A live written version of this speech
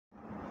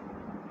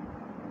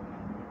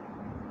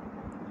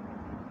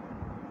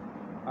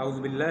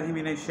औज़ुबिल्लाहि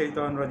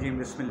मिनश्शैतानिर्रजीम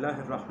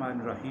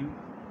बिस्मिल्लाहिर्रहमानिर्रहीम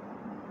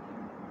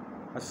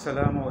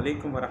अस्सलामु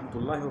अलैकुम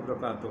वरहमतुल्लाहि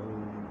वबरकातुहू।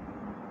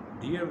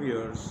 Dear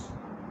viewers,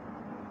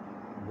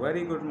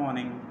 very good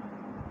morning.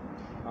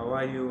 How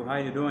are you? How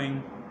are you doing?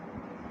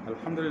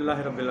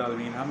 अल्हम्दुलिल्लाहि रब्बिल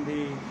आलमीन, हम भी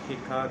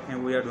ठीक ठाक हैं.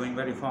 We are doing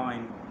very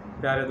fine.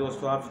 प्यारे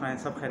दोस्तों, आप सुनाएं,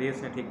 सब खैरियत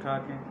से ठीक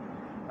ठाक हैं?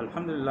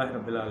 अल्हम्दुलिल्लाहि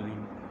रब्बिल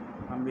आलमीन,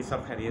 हम भी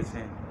सब खैरियत से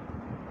हैं.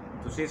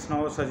 तुसी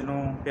सुनाओ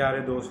सजनों,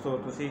 प्यारे दोस्तों,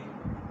 तुसी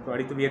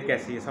थोड़ी तबीयत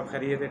कैसी है? सब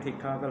खैरियत है? ठीक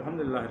ठाक?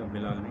 अल्हम्दुलिल्लाह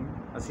रब्बिल आलमीन,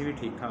 असी भी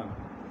ठीक ठाक.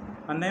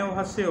 अनायो,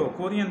 हासायो,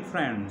 Korean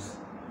friends,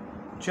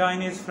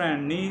 Chinese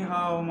friend,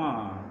 नेहाओमा,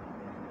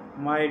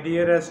 my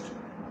dearest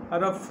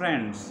Arab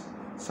friends,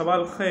 Sabah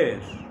अलखैर,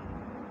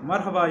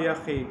 मरहबा या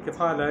खी,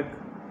 किफ़ालक,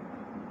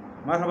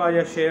 मरहबा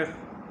या शेख,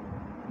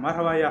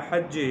 मरहबा या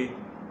हज्जी,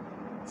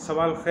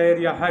 सबाह अलखैर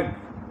या हगg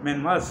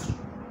मिन मस्र,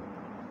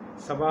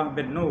 सबाह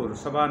बिन नूर,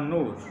 सबाह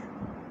नूर,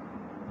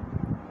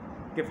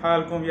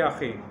 किफ़ालकुम या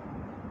खी.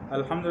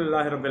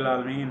 Alhamdulillah Rabbil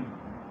Alameen,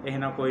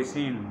 ehna koi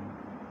scene.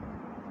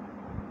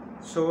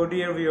 So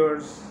dear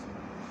viewers,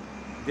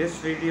 this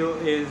video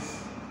is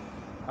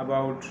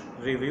about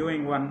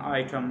reviewing one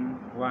item,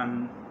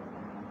 one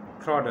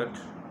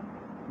product,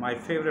 my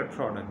favorite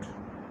product,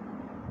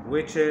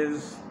 which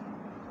is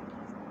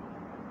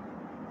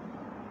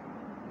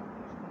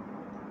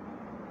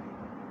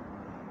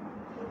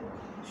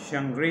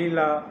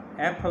Shangrila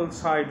Apple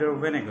Cider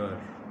Vinegar,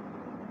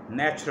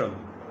 natural.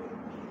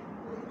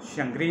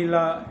 Shangrila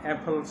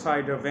Apple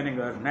Cider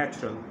Vinegar,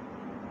 natural.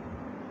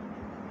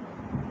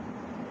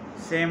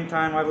 Same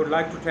time, I would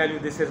like to tell you,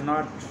 this is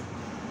not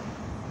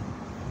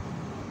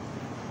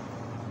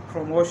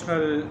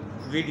promotional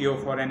video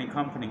for any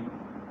company,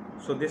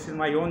 so this is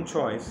my own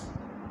choice.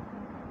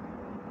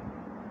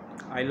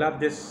 I love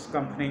this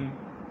company.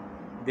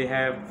 They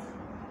have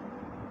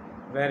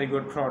very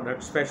good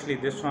products, especially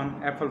this one,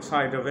 apple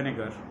cider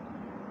vinegar,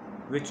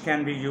 which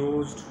can be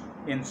used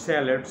in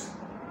salads,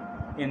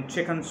 in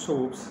chicken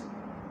soups.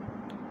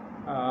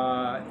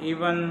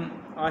 Even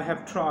I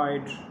have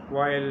tried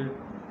while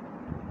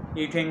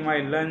eating my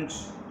lunch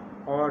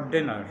or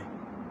dinner.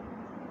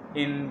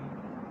 In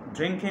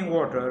drinking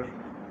water,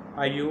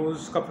 I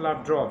use couple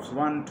of drops,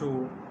 1,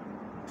 2,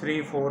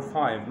 3, 4,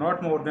 5,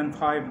 not more than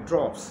 5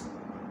 drops.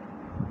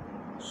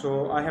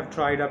 So I have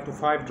tried up to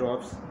 5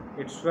 drops.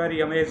 It's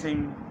very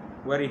amazing,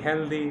 very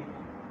healthy,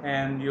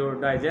 and your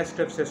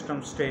digestive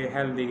system stay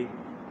healthy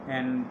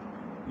and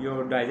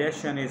your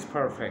digestion is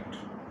perfect.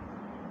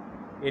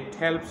 It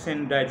helps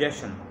in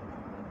digestion.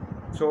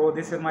 So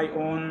this is my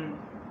own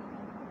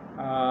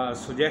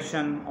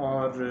suggestion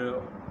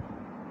or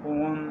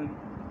own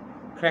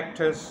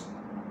practice,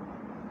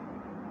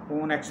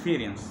 own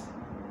experience.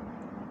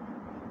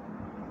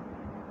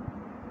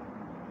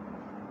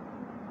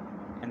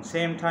 And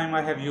same time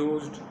I have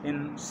used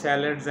in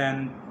salads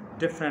and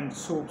different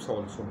soups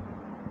also,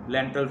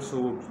 lentil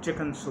soup,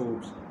 chicken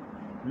soups,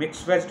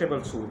 mixed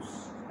vegetable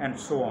soups, and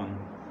so on.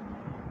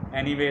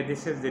 Anyway,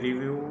 this is the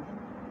review,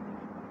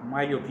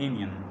 my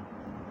opinion,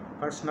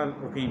 personal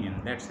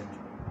opinion, that's it.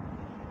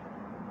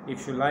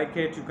 If you like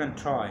it, you can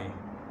try.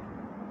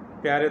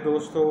 प्यारे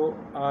दोस्तों,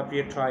 आप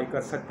ये try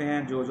कर सकते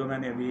हैं जो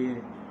मैंने अभी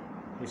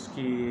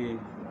इसकी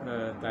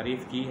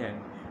तारीफ़ की है.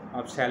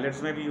 आप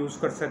सैलड्स में भी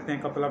यूज़ कर सकते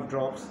हैं, कपल ऑफ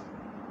ड्रॉप्स,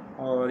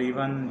 और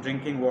इवन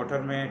ड्रिंकिंग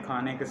वाटर में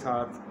खाने के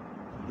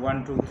साथ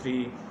 1, 2,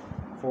 3,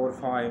 4,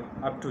 5,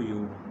 अप टू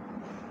यू.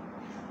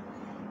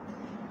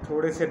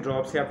 थोड़े से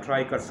ड्रॉप से आप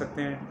ट्राई कर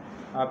सकते हैं.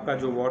 आपका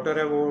जो वाटर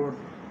है वो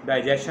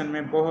डाइजेशन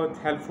में बहुत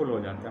हेल्पफुल हो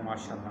जाता है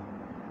माशाल्लाह.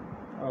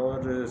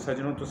 और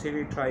सजनों, तुसी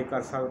भी ट्राई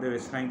कर सकते हो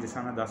इस तरह जिस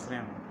तरह मैं दस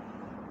रहा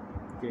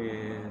कि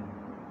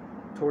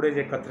थोड़े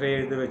जे कतरे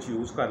इहदे विच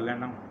यूज़ कर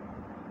लेना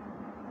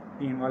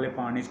पीन वाले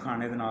पानी च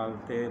खाने दे नाल,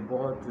 ते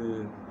बहुत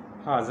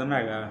हाज़म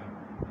हैगा,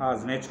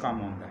 हाज़मे च कम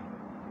होंदा है.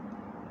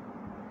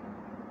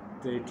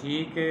 तो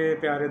ठीक है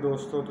प्यारे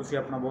दोस्तों, तुसी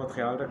अपना बहुत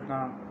ख्याल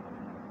रखना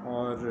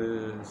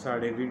और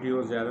साढ़े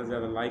वीडियो ज़्यादा से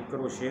ज़्यादा लाइक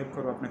करो, शेयर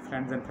करो अपने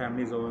फ्रेंड्स एंड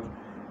फैमिलीज़, और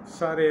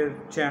सारे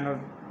चैनल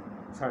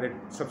सारे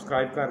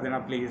सब्सक्राइब कर देना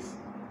प्लीज़.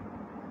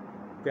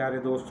 प्यारे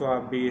दोस्तों,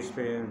 आप भी इस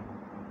पे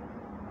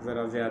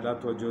ज़रा ज़्यादा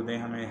तवज्जो दें,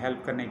 हमें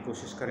हेल्प करने की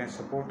कोशिश करें,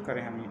 सपोर्ट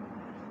करें हमें.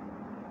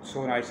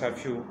 सो नाइस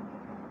ऑफ यू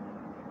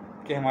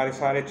कि हमारे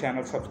सारे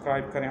चैनल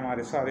सब्सक्राइब करें,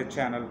 हमारे सारे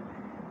चैनल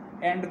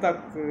एंड तक,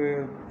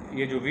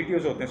 ये जो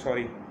वीडियोज़ होते हैं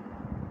सॉरी,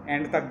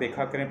 एंड तक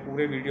देखा करें,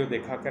 पूरे वीडियो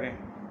देखा करें.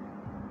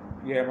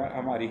 ये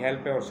हमारी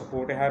हेल्प है और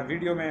सपोर्ट है. हर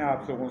वीडियो में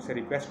आप लोगों से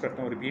रिक्वेस्ट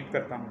करता हूँ, रिपीट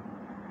करता हूँ,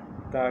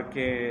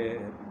 ताकि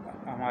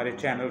हमारे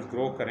चैनल्स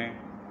ग्रो करें.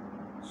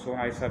 So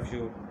nice of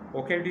you.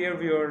 Okay dear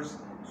viewers,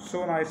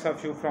 so nice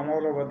of you from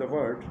all over the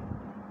world.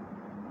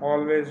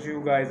 Always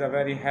you guys are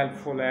very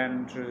helpful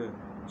and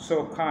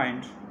so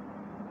kind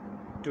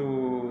to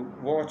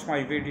watch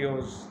my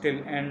videos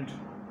till and,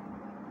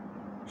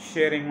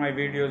 sharing my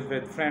videos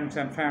with friends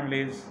and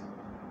families,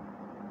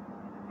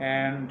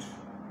 and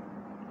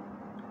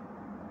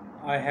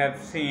I have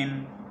seen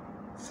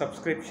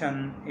subscription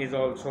is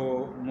also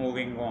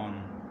moving on.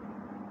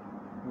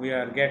 We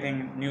are getting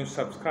new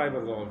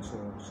subscribers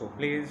also, so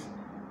please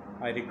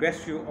I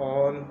request you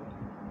all,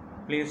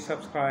 please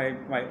subscribe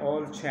my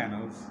all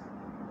channels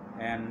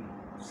and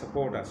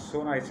support us.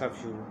 So nice of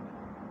you.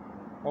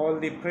 All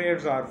the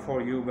prayers are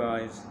for you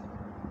guys.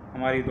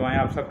 हमारी दुआएं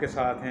आप सबके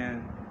साथ हैं.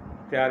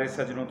 प्यारे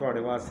सजनों तुहाडे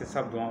वास्ते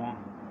सब दुआवां.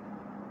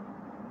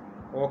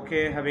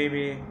 ओके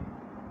हबीबी.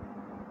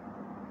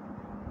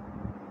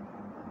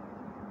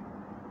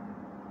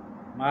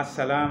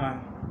 मास्सलामा.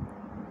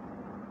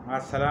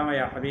 मास्सलामा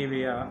या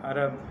हबीबी या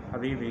अरब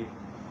Habibi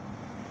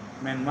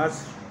min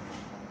Masr.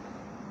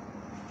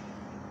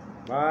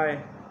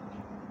 Bye.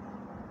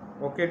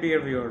 Okay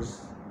dear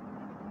viewers.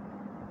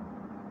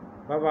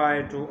 Bye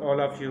bye to all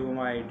of you,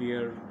 my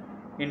dear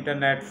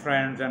internet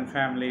friends and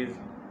families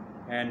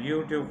and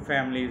YouTube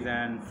families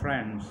and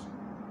friends.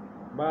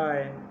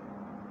 Bye.